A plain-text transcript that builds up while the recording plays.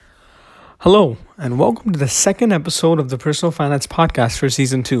Hello, and welcome to the second episode of the Personal Finance Podcast for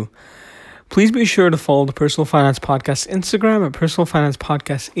Season 2. Please be sure to follow the Personal Finance Podcast Instagram at Personal Finance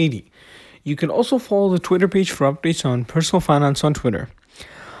Podcast 80. You can also follow the Twitter page for updates on personal finance on Twitter.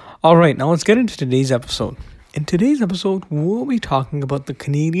 Alright, now let's get into today's episode. In today's episode, we'll be talking about the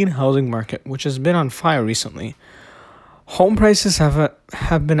Canadian housing market, which has been on fire recently. Home prices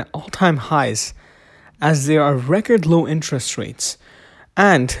have been at all-time highs as there are record low interest rates.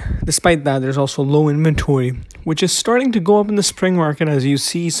 And despite that, there's also low inventory, which is starting to go up in the spring market as you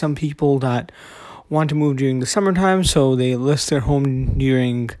see some people that want to move during the summertime, so they list their home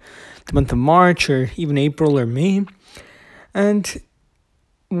during the month of March or even April or May. And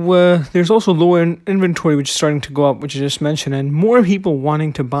there's also lower inventory, which is starting to go up, which I just mentioned, and more people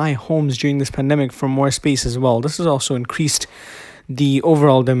wanting to buy homes during this pandemic for more space as well. This has also increased the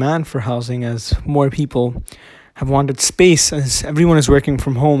overall demand for housing as more people have wanted space. As everyone is working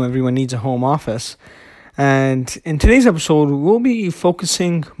from home, everyone needs a home office. And in today's episode, we'll be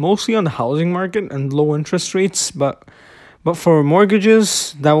focusing mostly on the housing market and low interest rates, but for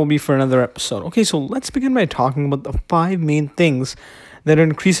mortgages, that will be for another episode. Okay, so let's begin by talking about the 5 main things that are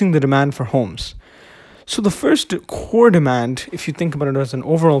increasing the demand for homes. So the first core demand, if you think about it as an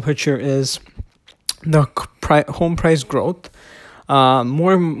overall picture, is the home price growth.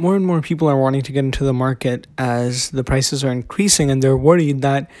 More and more people are wanting to get into the market as the prices are increasing, and they're worried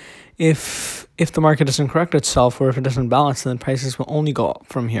that if the market doesn't correct itself or if it doesn't balance, then prices will only go up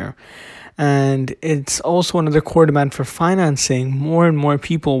from here. And it's also another core demand for financing. More and more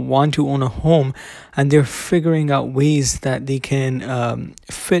people want to own a home, and they're figuring out ways that they can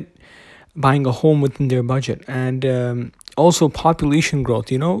fit buying a home within their budget. And also population growth.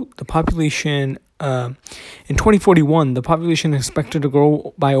 The population in 2041, the population is expected to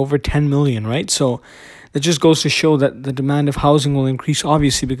grow by over 10 million, right? So that just goes to show that the demand of housing will increase,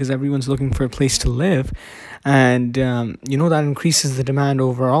 obviously, because everyone's looking for a place to live. And, that increases the demand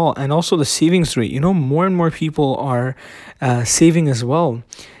overall. And also the savings rate. More and more people are saving as well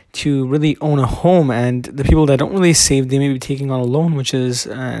to really own a home. And the people that don't really save, they may be taking on a loan, which is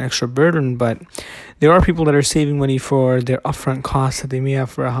an extra burden. But there are people that are saving money for their upfront costs that they may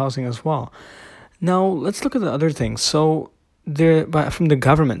have for a housing as well. Now, let's look at the other things. So, from the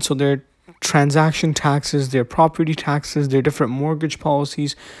government. So, their transaction taxes, their property taxes, their different mortgage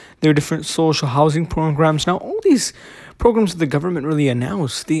policies, their different social housing programs. Now, all these programs that the government really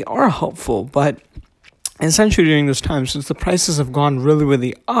announced, they are helpful. But essentially during this time, since the prices have gone really,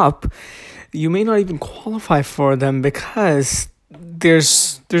 really up, you may not even qualify for them because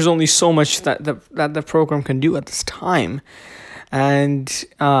there's only so much that the program can do at this time. And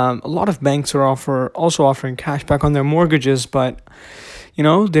a lot of banks are also offering cash back on their mortgages, but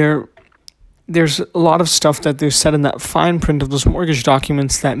there's a lot of stuff that they've said in that fine print of those mortgage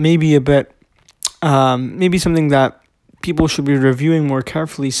documents that may be a bit maybe something that people should be reviewing more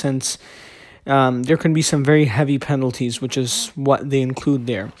carefully, since there can be some very heavy penalties, which is what they include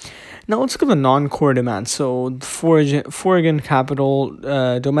there. Now let's look at the non-core demand. So foreign capital,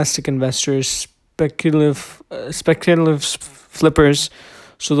 domestic investors, speculative flippers.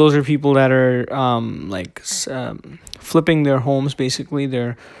 So those are people that are flipping their homes. Basically,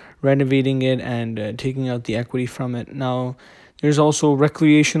 they're renovating it and taking out the equity from it. Now, there's also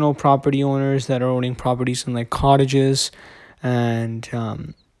recreational property owners that are owning properties in cottages. And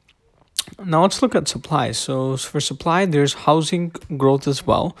now let's look at supply. So for supply, there's housing growth as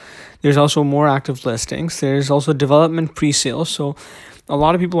well. There's also more active listings. There's also development pre-sales. So a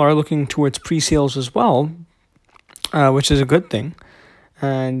lot of people are looking towards pre-sales as well, which is a good thing.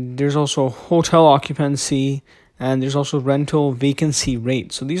 And there's also hotel occupancy, and there's also rental vacancy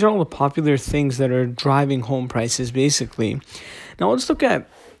rate. So these are all the popular things that are driving home prices, basically. Now let's talk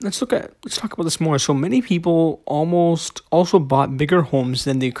about this more. So many people almost also bought bigger homes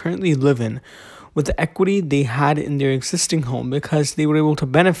than they currently live in with the equity they had in their existing home, because they were able to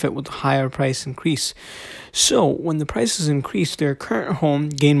benefit with the higher price increase. So when the prices increased, their current home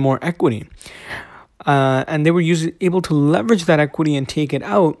gained more equity. And they were able to leverage that equity and take it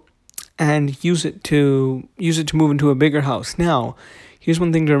out and use it to move into a bigger house. Now, here's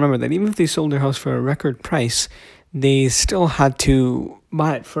one thing to remember, that even if they sold their house for a record price, they still had to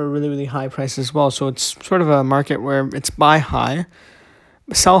buy it for a really, really high price as well. So it's sort of a market where it's buy high,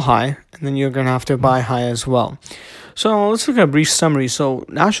 sell high, and then you're going to have to buy high as well. So let's look at a brief summary. So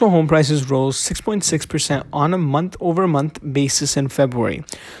national home prices rose 6.6% on a month-over-month basis in February.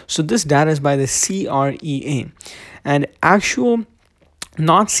 So this data is by the CREA. And actual,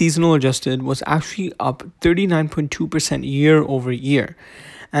 not seasonal adjusted, was actually up 39.2% year over year.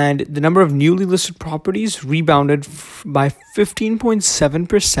 And the number of newly listed properties rebounded by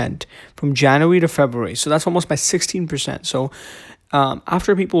 15.7% from January to February. So that's almost by 16%. So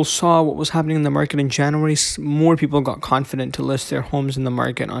after people saw what was happening in the market in January, more people got confident to list their homes in the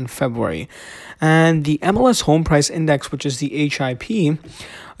market on February. And the MLS Home Price Index, which is the HIP,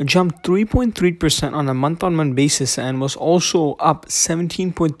 jumped 3.3% on a month-on-month basis and was also up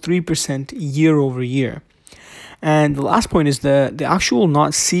 17.3% year over year. And the last point is the actual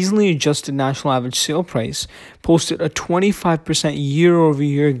not seasonally adjusted national average sale price posted a 25% year over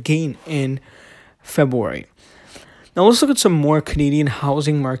year gain in February. Now let's look at some more Canadian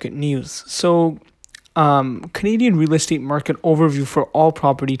housing market news. So Canadian real estate market overview for all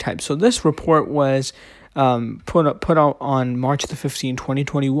property types. So this report was put out on March the 15th,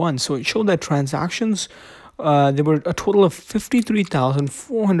 2021. So it showed that transactions, there were a total of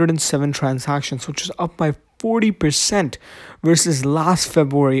 53,407 transactions, which is up by 40% versus last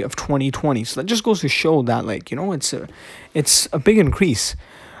February of 2020. So that just goes to show that, it's a big increase.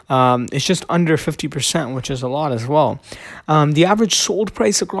 It's just under 50%, which is a lot as well. The average sold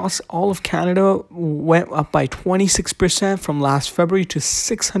price across all of Canada went up by 26% from last February to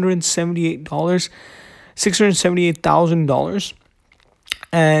 $678,000.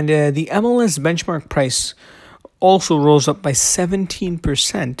 And the MLS benchmark price also rose up by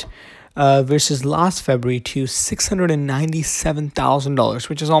 17% versus last February to $697,000,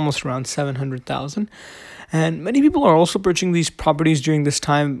 which is almost around $700,000. And many people are also purchasing these properties during this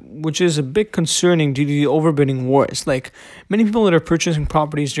time, which is a bit concerning due to the overbidding wars. Like, many people that are purchasing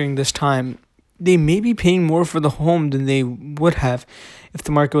properties during this time, they may be paying more for the home than they would have if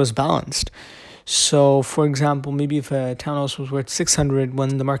the market was balanced. So, for example, maybe if a townhouse was worth $600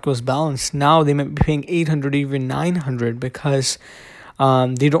 when the market was balanced, now they might be paying $800, even $900, because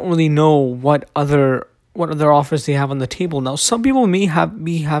they don't really know what other offers they have on the table. Now, some people may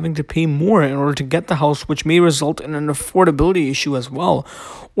be having to pay more in order to get the house, which may result in an affordability issue as well,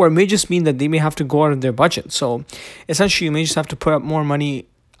 or it may just mean that they may have to go out of their budget. So essentially, you may just have to put up more money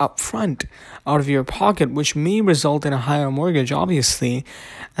up front out of your pocket, which may result in a higher mortgage, obviously.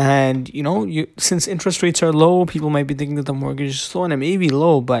 And since interest rates are low, people might be thinking that the mortgage is low, and it may be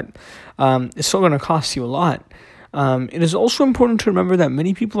low, but it's still going to cost you a lot. It is also important to remember that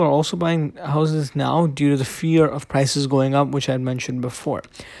many people are also buying houses now due to the fear of prices going up, which I had mentioned before.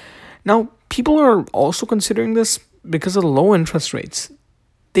 Now, people are also considering this because of low interest rates.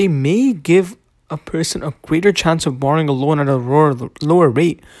 They may give a person a greater chance of borrowing a loan at a lower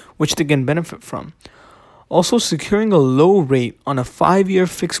rate, which they can benefit from. Also, securing a low rate on a 5-year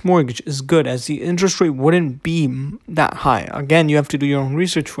fixed mortgage is good, as the interest rate wouldn't be that high. Again, you have to do your own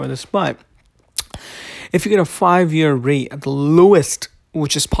research for this, but if you get a 5-year rate at the lowest,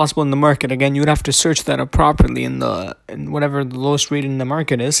 which is possible in the market, again, you would have to search that up properly in whatever the lowest rate in the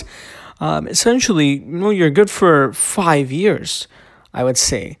market is. Essentially, you're good for 5 years, I would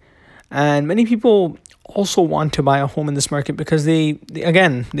say. And many people also want to buy a home in this market because they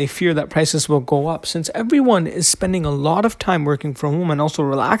fear that prices will go up. Since everyone is spending a lot of time working from home and also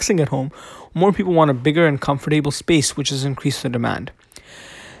relaxing at home, more people want a bigger and comfortable space, which has increased the demand.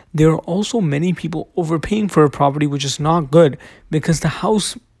 There are also many people overpaying for a property, which is not good because the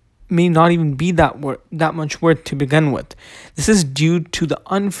house may not even be that much worth to begin with. This is due to the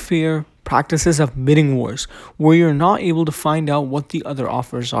unfair practices of bidding wars, where you're not able to find out what the other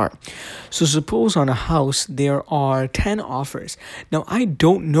offers are. So suppose on a house there are 10 offers. Now, I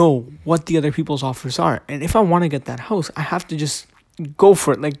don't know what the other people's offers are, and if I want to get that house, I have to just go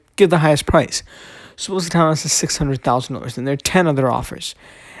for it, give the highest price. Suppose the townhouse is $600,000 and there are 10 other offers.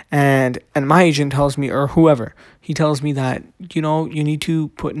 And my agent tells me, or whoever, he tells me that, you need to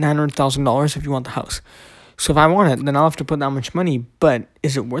put $900,000 if you want the house. So if I want it, then I'll have to put that much money. But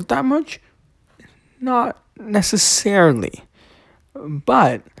is it worth that much? Not necessarily.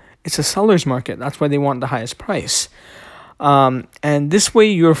 But it's a seller's market. That's why they want the highest price. And this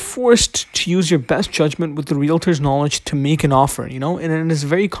way you're forced to use your best judgment with the realtor's knowledge to make an offer, and it is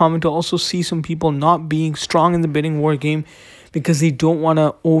very common to also see some people not being strong in the bidding war game because they don't want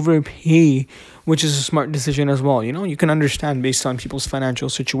to overpay, which is a smart decision as well. You can understand based on people's financial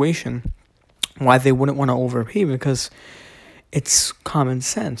situation why they wouldn't want to overpay, because it's common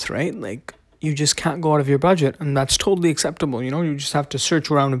sense, right? You just can't go out of your budget, and that's totally acceptable. You just have to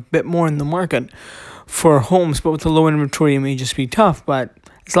search around a bit more in the market for homes, but with the low inventory, it may just be tough. But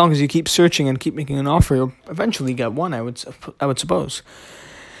as long as you keep searching and keep making an offer, you'll eventually get one, I would suppose.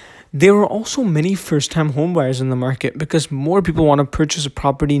 There are also many first-time homebuyers in the market because more people want to purchase a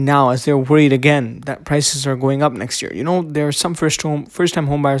property now, as they're worried again that prices are going up next year. There are some first-time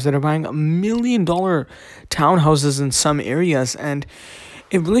homebuyers that are buying $1 million townhouses in some areas, and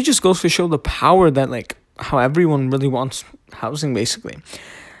it really just goes to show the power that like how everyone really wants housing basically.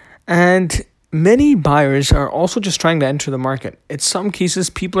 And many buyers are also just trying to enter the market. In some cases,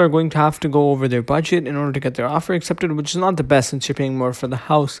 people are going to have to go over their budget in order to get their offer accepted, which is not the best since you're paying more for the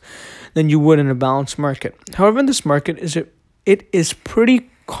house than you would in a balanced market. However, in this market, it is pretty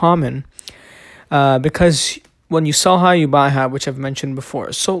common because when you sell high, you buy high, which I've mentioned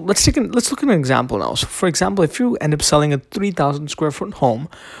before. So let's look at an example now. So for example, if you end up selling a 3,000 square foot home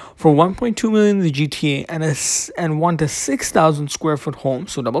for 1.2 million in the GTA and want a 6,000 square foot home,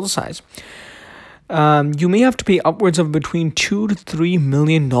 so double the size, you may have to pay upwards of between $2 to $3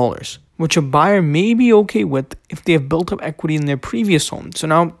 million, which a buyer may be okay with if they have built up equity in their previous home. So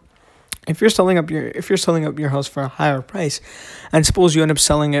now, if you're selling up your house for a higher price, and suppose you end up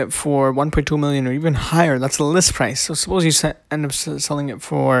selling it for 1.2 million or even higher, that's the list price. So suppose you end up selling it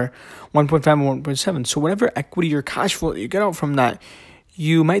for 1.5 or 1.7. So whatever equity or cash flow that you get out from that,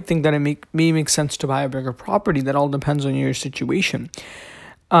 you might think that may make sense to buy a bigger property. That all depends on your situation.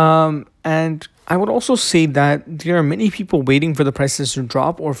 And I would also say that there are many people waiting for the prices to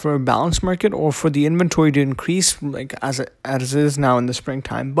drop, or for a balanced market, or for the inventory to increase, like as it is now in the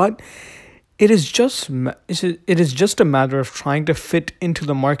springtime. But it is just a matter of trying to fit into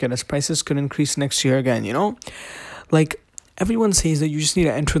the market, as prices could increase next year again. Like everyone says that you just need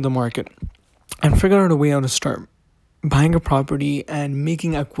to enter the market and figure out a way how to start buying a property and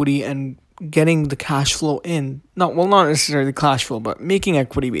making equity and getting the cash flow in. Not necessarily cash flow, but making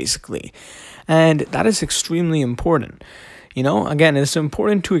equity basically. And that is extremely important. Again, it's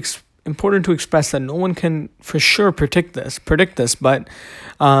important to express that no one can for sure predict this, but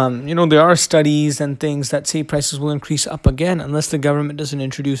there are studies and things that say prices will increase up again unless the government doesn't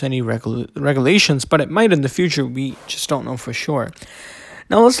introduce any regulations, but it might in the future. We just don't know for sure.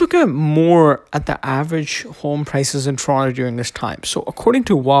 Now let's look more at the average home prices in Toronto during this time. So according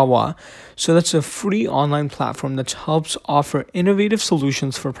to Wawa, so that's a free online platform that helps offer innovative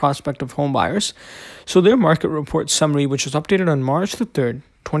solutions for prospective home buyers. So their market report summary, which was updated on March the 3rd,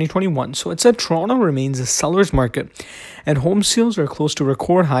 2021. So it said Toronto remains a seller's market and home sales are close to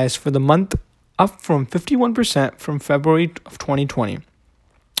record highs for the month, up from 51% from February of 2020.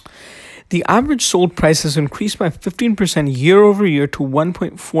 The average sold price has increased by 15% year over year to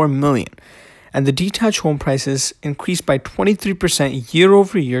 1.4 million, and the detached home prices increased by 23% year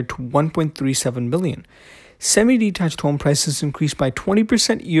over year to 1.37 million. Semi-detached home prices increased by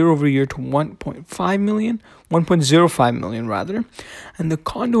 20% year over year to 1.05 million rather, and the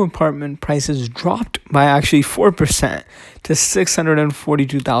condo apartment prices dropped by actually 4% to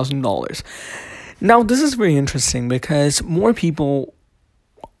 $642,000. Now, this is very interesting because more people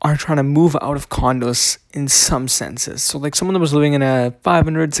are trying to move out of condos in some senses. So like someone that was living in a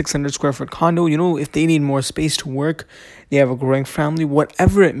 500, 600 square foot condo, if they need more space to work, they have a growing family,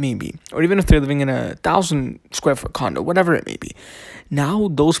 whatever it may be, or even if they're living in a 1,000 square foot condo, whatever it may be. Now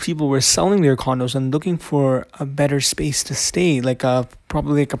those people were selling their condos and looking for a better space to stay,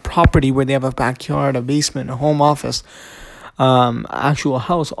 probably like a property where they have a backyard, a basement, a home office, actual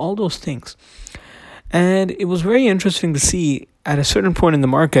house, all those things. And it was very interesting to see at a certain point in the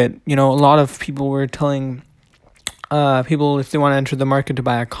market, a lot of people were telling people if they want to enter the market to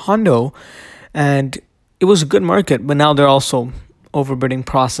buy a condo, and it was a good market, but now they're also overbiddings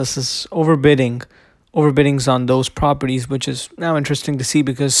on those properties, which is now interesting to see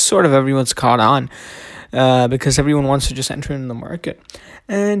because sort of everyone's caught on because everyone wants to just enter in the market.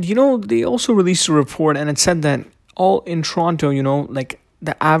 And, they also released a report and it said that all in Toronto,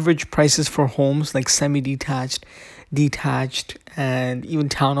 the average prices for homes like semi-detached, detached, and even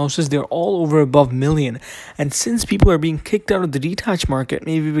townhouses, they're all over above million. And since people are being kicked out of the detached market,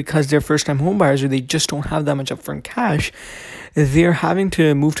 maybe because they're first-time home buyers or they just don't have that much upfront cash, they're having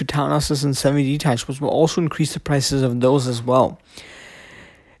to move to townhouses and semi-detached, which will also increase the prices of those as well.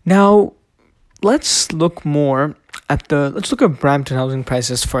 Now, let's look at Brampton housing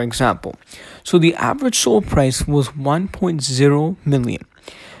prices, for example. So the average sold price was 1.0 million.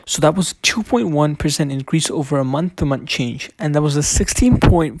 So that was a 2.1% increase over a month-to-month change. And that was a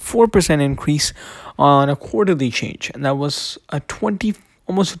 16.4% increase on a quarterly change. And that was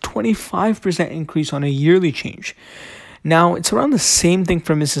almost a 25% increase on a yearly change. Now, it's around the same thing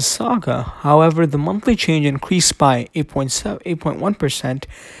for Mississauga. However, the monthly change increased by 8.1%.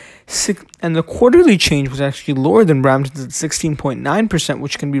 And the quarterly change was actually lower than Brampton's at 16.9%,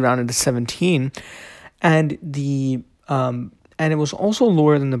 which can be rounded to 17. And it was also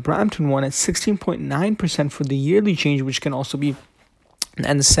lower than the Brampton one at 16.9% for the yearly change, which can also be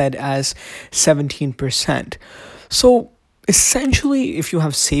said as 17%. So Essentially, if you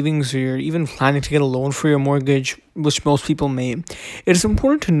have savings or you're even planning to get a loan for your mortgage, which most people may, it is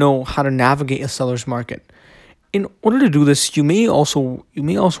important to know how to navigate a seller's market. In order to do this, you may also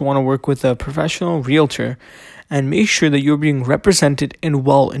want to work with a professional realtor and make sure that you're being represented and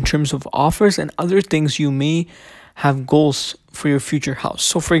well in terms of offers and other things you may have goals for your future house.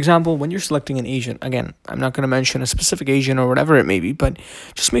 So for example, when you're selecting an agent, again, I'm not going to mention a specific agent or whatever it may be, but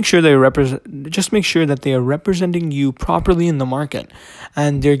just make sure that they are representing you properly in the market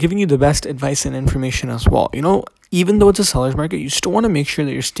and they're giving you the best advice and information as well. Even though it's a seller's market, you still want to make sure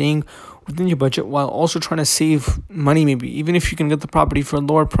that you're staying within your budget while also trying to save money, maybe even if you can get the property for a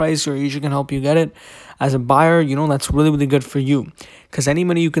lower price or agent can help you get it as a buyer. That's really, really good for you, because any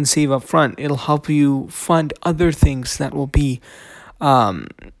money you can save up front, it'll help you fund other things that will have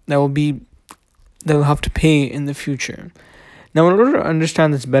to pay in the future. Now, in order to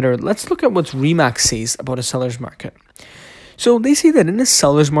understand this better, let's look at what Remax says about a seller's market. So they say that in a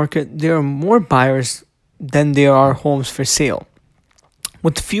seller's market, there are more buyers than there are homes for sale.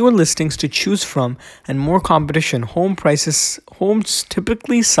 With fewer listings to choose from and more competition, homes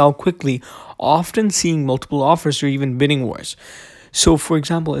typically sell quickly, often seeing multiple offers or even bidding wars. So for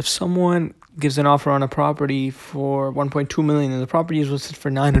example, if someone gives an offer on a property for $1.2 million and the property is listed for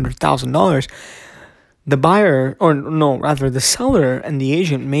 $900,000, the seller and the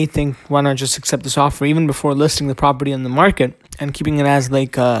agent may think, why not just accept this offer even before listing the property on the market and keeping it as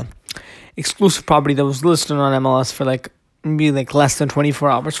like a exclusive property that was listed on MLS for maybe less than 24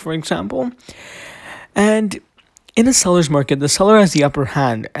 hours, for example. And in a seller's market, the seller has the upper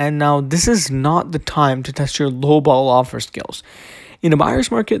hand, and now this is not the time to test your lowball offer skills. In a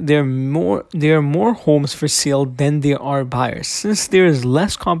buyer's market, there are more homes for sale than there are buyers. Since there is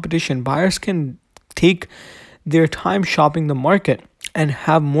less competition, buyers can take their time shopping the market and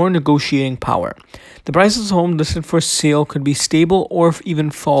have more negotiating power. The prices of homes listed for sale could be stable or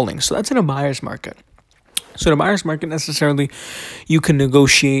even falling. So that's in a buyer's market. So in a buyer's market, necessarily, you can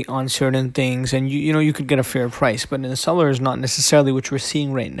negotiate on certain things and you could get a fair price. But in the seller is not necessarily what we're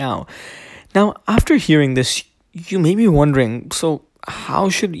seeing right now. Now, after hearing this, you may be wondering, so how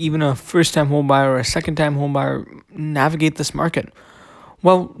should even a first-time home buyer or a second-time home buyer navigate this market?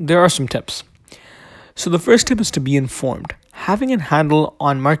 Well, there are some tips. So the first tip is to be informed. Having a handle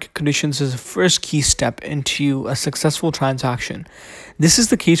on market conditions is the first key step into a successful transaction. This is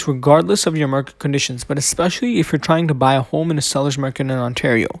the case regardless of your market conditions, but especially if you're trying to buy a home in a seller's market in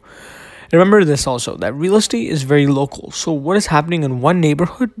Ontario. Remember this also, that real estate is very local. So what is happening in one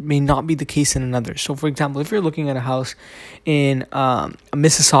neighborhood may not be the case in another. So for example, if you're looking at a house in a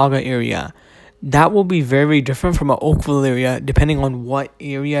Mississauga area, that will be very, very different from an Oakville area, depending on what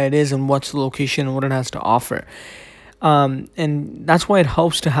area it is and what's the location and what it has to offer. And that's why it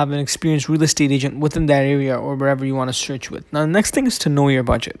helps to have an experienced real estate agent within that area or wherever you want to search with. Now, the next thing is to know your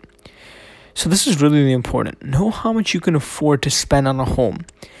budget. So this is really, really important. Know how much you can afford to spend on a home.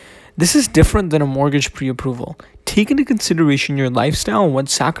 This is different than a mortgage pre-approval. Take into consideration your lifestyle and what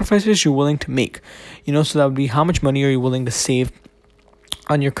sacrifices you're willing to make. So that would be how much money are you willing to save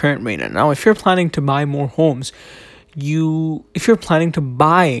on your current rate. And now, if you're planning to buy more homes, if you're planning to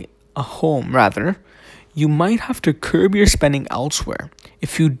buy a home, rather, you might have to curb your spending elsewhere.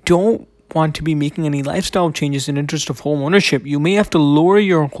 If you don't want to be making any lifestyle changes in interest of home ownership, you may have to lower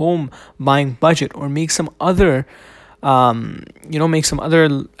your home buying budget or make some other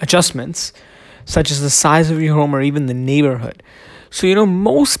adjustments, such as the size of your home or even the neighborhood. So,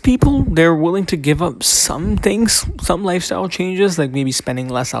 most people, they're willing to give up some things, some lifestyle changes, like maybe spending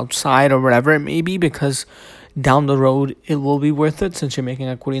less outside or whatever it may be, because down the road, it will be worth it since you're making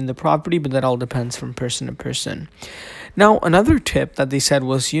equity in the property, but that all depends from person to person. Now, another tip that they said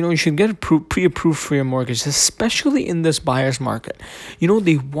was, you should get pre-approved for your mortgage, especially in this buyer's market.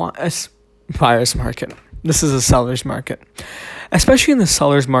 They want a buyer's market. This is a seller's market. Especially in the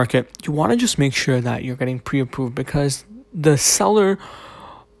seller's market, you want to just make sure that you're getting pre-approved, because the seller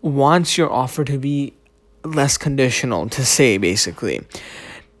wants your offer to be less conditional, to say, basically.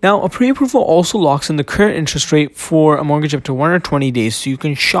 Now, a pre-approval also locks in the current interest rate for a mortgage up to 120 days, so you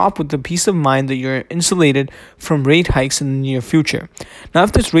can shop with the peace of mind that you're insulated from rate hikes in the near future. Now,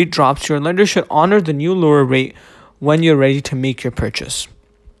 if this rate drops, your lender should honor the new lower rate when you're ready to make your purchase.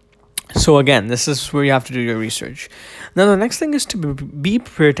 So again, this is where you have to do your research. Now, the next thing is to be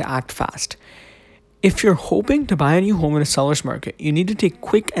prepared to act fast. If you're hoping to buy a new home in a seller's market, you need to take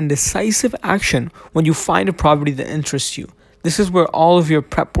quick and decisive action when you find a property that interests you. This is where all of your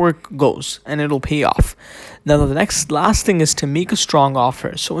prep work goes, and it'll pay off. Now, the last thing is to make a strong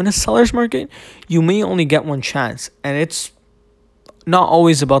offer. So in a seller's market, you may only get one chance, and it's not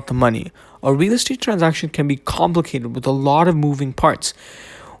always about the money. A real estate transaction can be complicated with a lot of moving parts.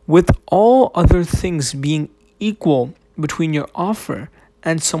 With all other things being equal between your offer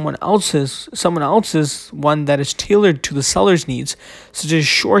and someone else's one that is tailored to the seller's needs, such as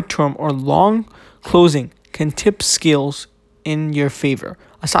short-term or long closing, can tip scales in your favor.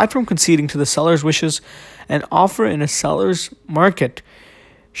 Aside from conceding to the seller's wishes, an offer in a seller's market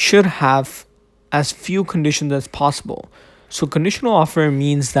should have as few conditions as possible. So conditional offer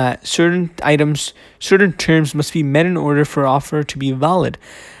means that certain terms must be met in order for offer to be valid.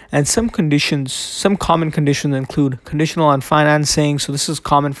 And some common conditions include conditional on financing. So this is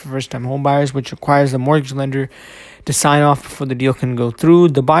common for first-time home buyers, which requires the mortgage lender to sign off before the deal can go through.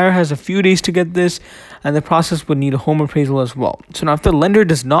 The buyer has a few days to get this, and the process would need a home appraisal as well. So now if the lender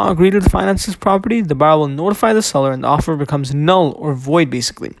does not agree to finance this property, the buyer will notify the seller and the offer becomes null or void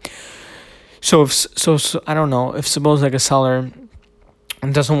basically. So I don't know, if suppose like a seller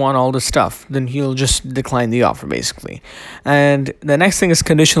doesn't want all this stuff, then he'll just decline the offer basically. And the next thing is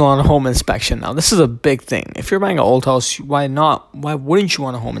conditional on home inspection. Now this is a big thing. If you're buying an old house, why wouldn't you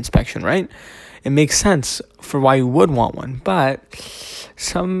want a home inspection, right? It makes sense for why you would want one, but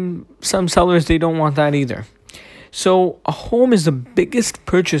some sellers, they don't want that either. So a home is the biggest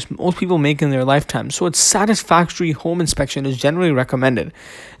purchase most people make in their lifetime, so a satisfactory home inspection is generally recommended.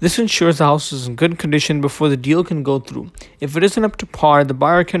 This ensures the house is in good condition before the deal can go through. If it isn't up to par, the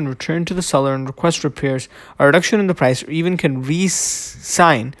buyer can return to the seller and request repairs, a reduction in the price, or even can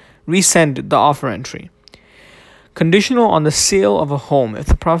resend the offer entry. Conditional on the sale of a home. If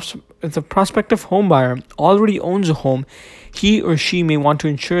the prospective home buyer already owns a home, he or she may want to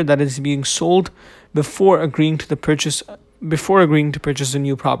ensure that it is being sold before agreeing to purchase a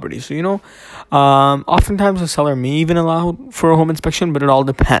new property. So oftentimes the seller may even allow for a home inspection, but it all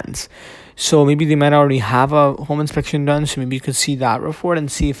depends. So maybe they might already have a home inspection done, so maybe you could see that report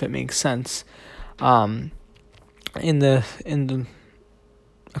and see if it makes sense in the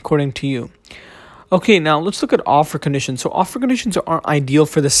according to you. Okay, now let's look at offer conditions. So offer conditions aren't ideal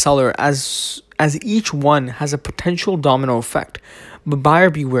for the seller as each one has a potential domino effect. But buyer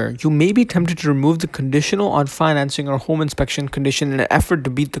beware, you may be tempted to remove the conditional on financing or home inspection condition in an effort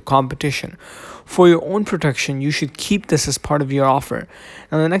to beat the competition. For your own protection, you should keep this as part of your offer.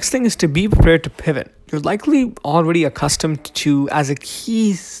 Now the next thing is to be prepared to pivot. You're likely already accustomed to as a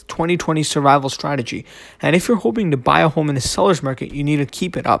key 2020 survival strategy. And if you're hoping to buy a home in a seller's market, you need to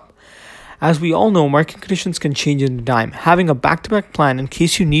keep it up. As we all know, market conditions can change in a dime. Having a back-to-back plan in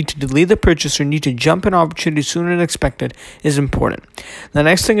case you need to delay the purchase or need to jump an opportunity sooner than expected is important. The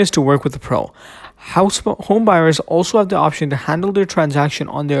next thing is to work with a pro. Home buyers also have the option to handle their transaction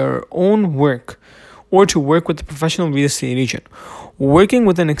on their own work or to work with a professional real estate agent. Working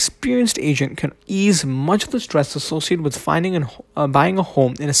with an experienced agent can ease much of the stress associated with finding and buying a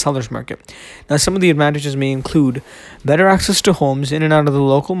home in a seller's market. Now, some of the advantages may include better access to homes in and out of the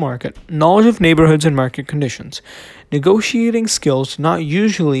local market, knowledge of neighborhoods and market conditions, negotiating skills not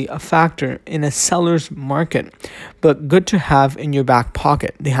usually a factor in a seller's market, but good to have in your back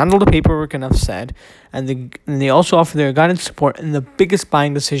pocket. They handle the paperwork, enough said, and they also offer their guidance support in the biggest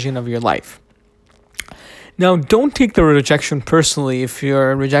buying decision of your life. Now, don't take the rejection personally if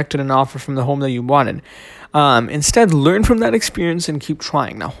you're rejected an offer from the home that you wanted. Instead, learn from that experience and keep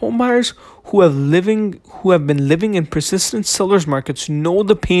trying. Now, home buyers who have been living in persistent sellers markets know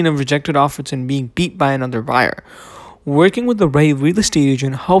the pain of rejected offers and being beat by another buyer. Working with the right real estate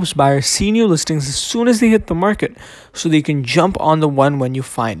agent helps buyers see new listings as soon as they hit the market so they can jump on the one when you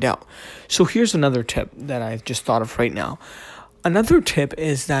find out. So here's another tip that I've just thought of right now. Another tip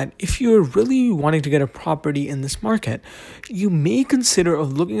is that if you're really wanting to get a property in this market, you may consider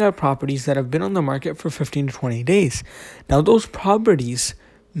of looking at properties that have been on the market for 15 to 20 days. Now, those properties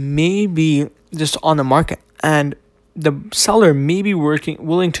may be just on the market and the seller may be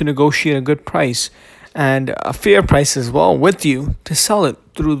willing to negotiate a good price and a fair price as well with you to sell it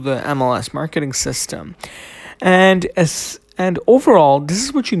through the MLS marketing system. And overall, this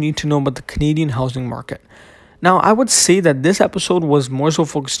is what you need to know about the Canadian housing market. Now, I would say that this episode was more so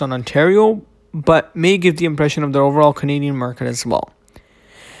focused on Ontario, but may give the impression of the overall Canadian market as well.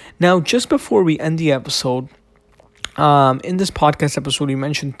 Now, just before we end the episode, in this podcast episode, we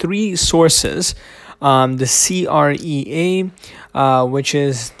mentioned 3 sources. The CREA, which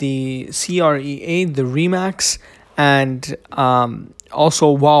is the CREA, the REMAX, and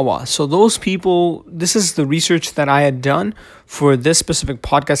also Wawa. So those people, this is the research that I had done for this specific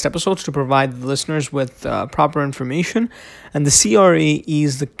podcast episodes to provide the listeners with proper information. And the CREA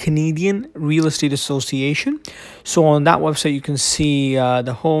is the Canadian Real Estate Association. So on that website, you can see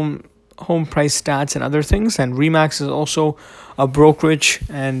the home home price stats and other things. And Remax is also a brokerage,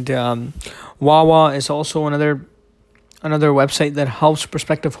 and Wawa is also another website that helps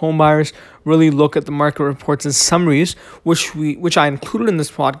prospective home buyers really look at the market reports and summaries, which I included in this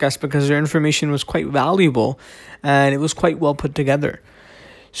podcast because their information was quite valuable and it was quite well put together.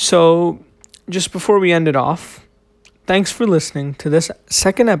 So just before we end it off, thanks for listening to this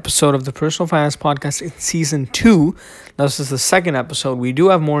second episode of the Personal Finance Podcast in Season 2. Now, this is the second episode. We do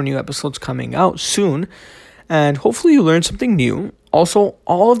have more new episodes coming out soon, and hopefully you learned something new. Also,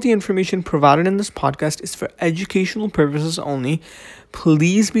 all of the information provided in this podcast is for educational purposes only.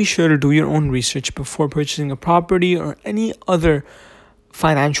 Please be sure to do your own research before purchasing a property or any other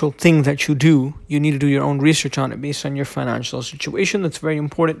financial thing that you do. You need to do your own research on it based on your financial situation. That's very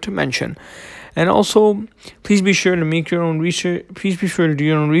important to mention. And also, please be sure to make your own research. Please be sure to do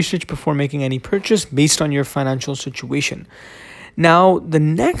your own research before making any purchase based on your financial situation. Now, the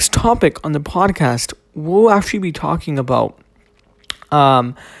next topic on the podcast, we'll actually be talking about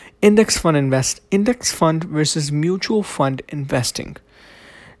index fund versus mutual fund investing.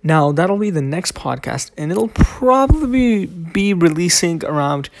 Now, that'll be the next podcast, and it'll probably be releasing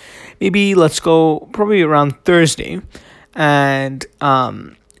around, probably around Thursday. And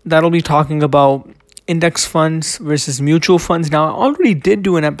that'll be talking about index funds versus mutual funds. Now, I already did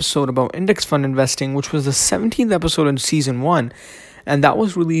do an episode about index fund investing, which was the 17th episode in Season 1. And that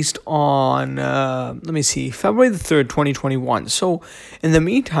was released on, February the 3rd, 2021. So in the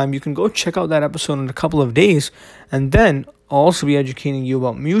meantime, you can go check out that episode in a couple of days. And then I'll also be educating you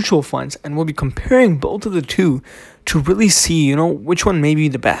about mutual funds. And we'll be comparing both of the two to really see, which one may be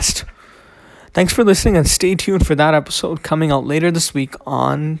the best. Thanks for listening, and stay tuned for that episode coming out later this week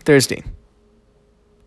on Thursday.